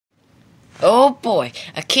Oh boy,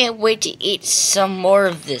 I can't wait to eat some more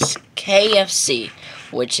of this KFC,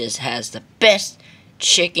 which has the best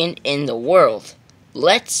chicken in the world.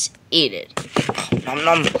 Let's eat it. Nom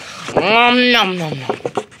nom nom nom nom nom.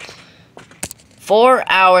 4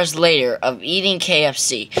 hours later of eating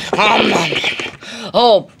KFC. Nom nom nom.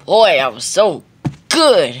 Oh boy, that was so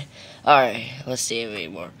good. Alright, let's see if we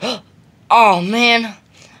need more. Oh man,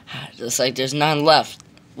 looks like there's none left.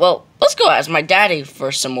 Well, let's go ask my daddy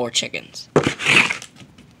for some more chickens.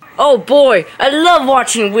 Oh boy, I love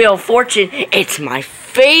watching Wheel of Fortune. It's my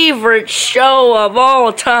favorite show of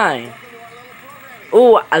all time.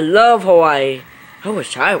 Oh, I love Hawaii. I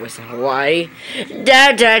wish I was in Hawaii.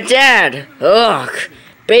 Dad. Ugh.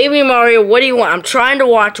 Baby Mario, what do you want? I'm trying to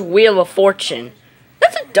watch Wheel of Fortune.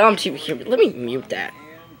 That's a dumb TV here. Let me mute that.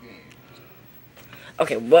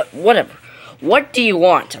 Okay, whatever. What do you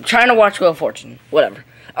want? I'm trying to watch Wheel of Fortune. Whatever.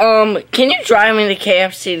 Can you drive me to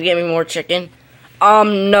KFC to get me more chicken?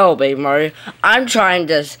 No, Baby Mario. I'm trying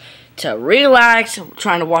to relax. I'm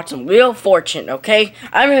trying to watch some Wheel of Fortune, okay?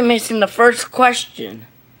 I've been missing the first question.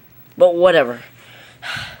 But whatever.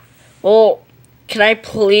 Well, can I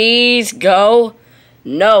please go?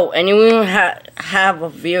 No, and you even have a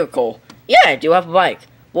vehicle. Yeah, I do have a bike.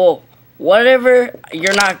 Well, whatever,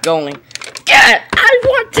 you're not going. Yeah, I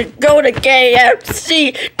want to go to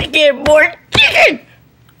KFC to get more chicken.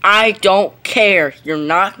 I don't care. You're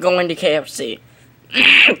not going to KFC.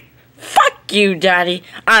 Fuck you, Daddy.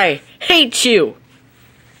 I hate you.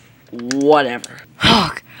 Whatever.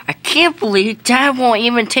 Ugh, I can't believe Dad won't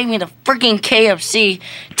even take me to freaking KFC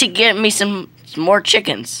to get me some more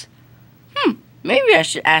chickens. Maybe I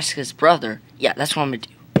should ask his brother. Yeah, that's what I'm gonna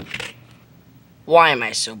do. Why am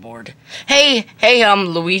I so bored? Hey,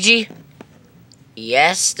 Luigi.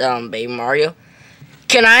 Yes, Baby Mario.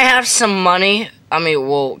 Can I have some money?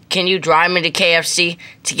 Can you drive me to KFC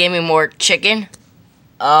to get me more chicken?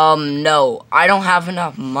 No, I don't have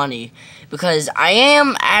enough money because I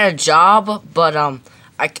am at a job, but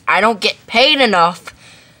I don't get paid enough.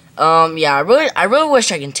 Yeah, I really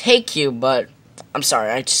wish I can take you, but I'm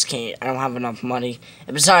sorry, I just can't. I don't have enough money.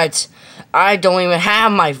 And besides, I don't even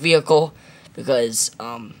have my vehicle because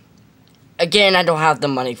again, I don't have the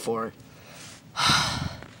money for it.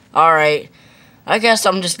 Alright, I guess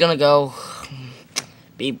I'm just gonna go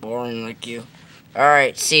be boring like you.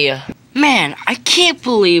 Alright, see ya. Man, I can't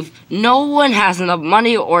believe no one has enough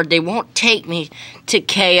money or they won't take me to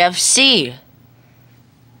KFC.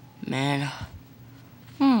 Man,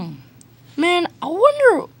 I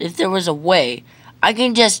wonder if there was a way I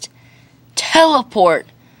can just teleport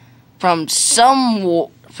from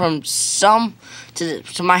to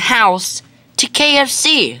my house to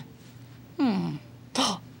KFC.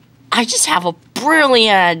 I just have a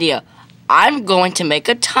brilliant idea. I'm going to make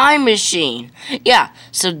a time machine. Yeah,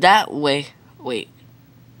 so that way... Wait,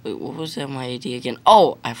 what was that my idea again?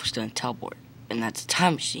 Oh, I was going to teleport. And that's a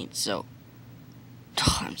time machine, so...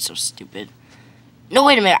 Oh, I'm so stupid. No,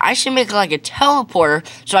 wait a minute. I should make like a teleporter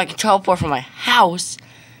so I can teleport from my house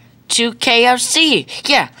to KFC.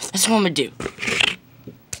 Yeah, that's what I'm going to do.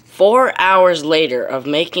 4 hours later of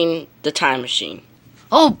making the time machine.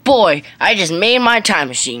 Oh boy, I just made my time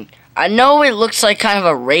machine. I know it looks like kind of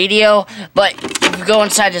a radio, but if you go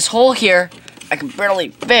inside this hole here, I can barely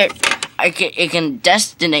fit. It can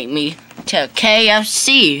destinate me to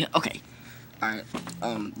KFC. Okay, alright,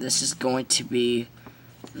 this is going to be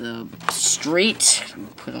the street.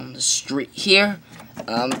 Put on the street here.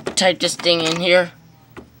 Type this thing in here.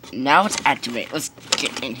 Now it's activate. Let's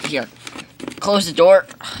get in here. Close the door.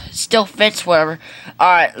 Still fits, whatever.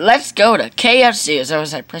 Alright, let's go to KFC. As soon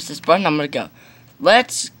as I press this button, I'm gonna go.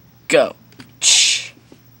 Let's go.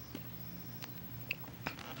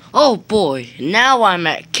 Oh boy, now I'm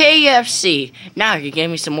at KFC. Now you gave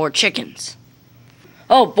me some more chickens.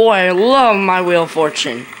 Oh boy, I love my Wheel of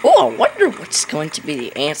Fortune. Oh, I wonder what's going to be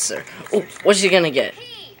the answer. Oh, what's he gonna get?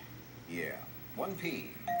 Yeah, 1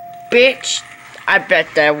 P. Bitch, I bet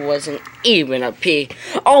that wasn't even a P.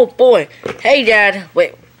 Oh boy, hey Dad.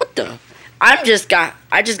 Wait, what the? I just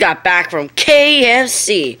got back from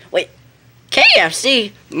KFC. Wait,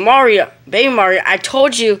 KFC? Mario, Baby Mario, I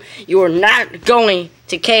told you you were not going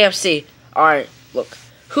to KFC. Alright, look.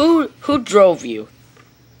 Who drove you?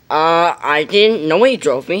 I didn't. Nobody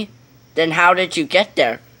drove me. Then how did you get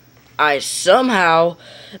there? I somehow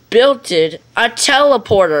built a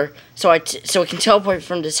teleporter so it can teleport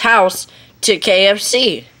from this house to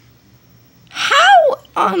KFC. How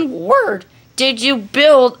on word did you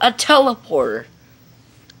build a teleporter?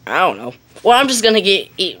 I don't know. Well, I'm just gonna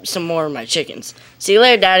eat some more of my chickens. See you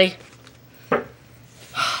later, Daddy.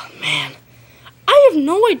 Oh, man, I have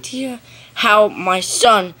no idea how my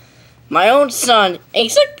son My own son, and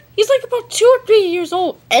he's like about 2 or 3 years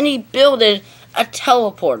old, and he builded a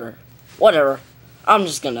teleporter. Whatever. I'm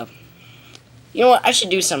just gonna. You know what? I should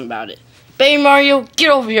do something about it. Baby Mario, get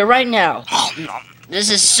over here right now. Oh, nom. This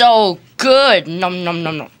is so good. Nom nom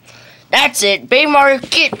nom nom. That's it. Baby Mario,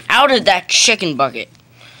 get out of that chicken bucket.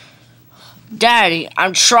 Daddy,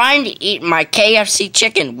 I'm trying to eat my KFC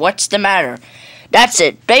chicken. What's the matter? That's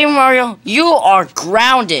it. Baby Mario, you are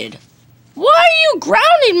grounded. Why are you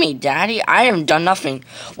grounding me, Daddy? I haven't done nothing.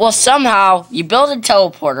 Well, somehow, you built a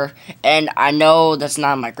teleporter, and I know that's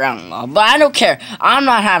not my grounding law, but I don't care. I'm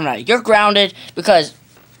not having that. You're grounded because...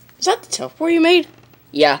 Is that the teleporter you made?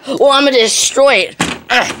 Yeah. Well, I'm going to destroy it.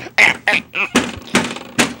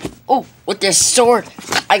 Oh, with this sword,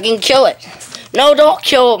 I can kill it. No, don't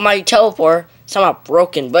kill my teleporter. It's somehow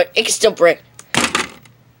broken, but it can still break.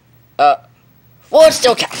 Well, it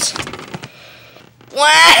still counts.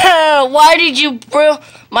 Wow! Why did you bring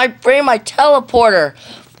my teleporter?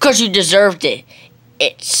 Because you deserved it.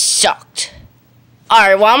 It sucked.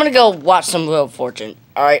 Alright, well, I'm going to go watch some Wheel of Fortune.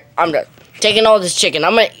 Alright, I'm done. Taking all this chicken.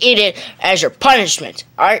 I'm going to eat it as your punishment.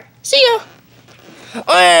 Alright, see ya.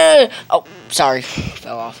 Oh, sorry.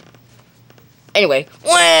 Fell off. Anyway,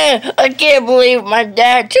 I can't believe my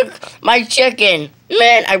dad took my chicken.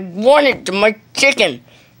 Man, I wanted my chicken.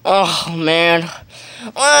 Oh, man.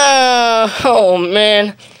 Oh,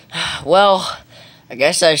 man. Well, I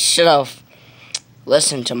guess I should have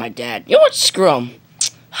listened to my dad. You know what? Screw him.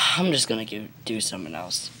 I'm just going to do something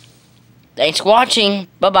else. Thanks for watching.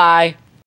 Bye-bye.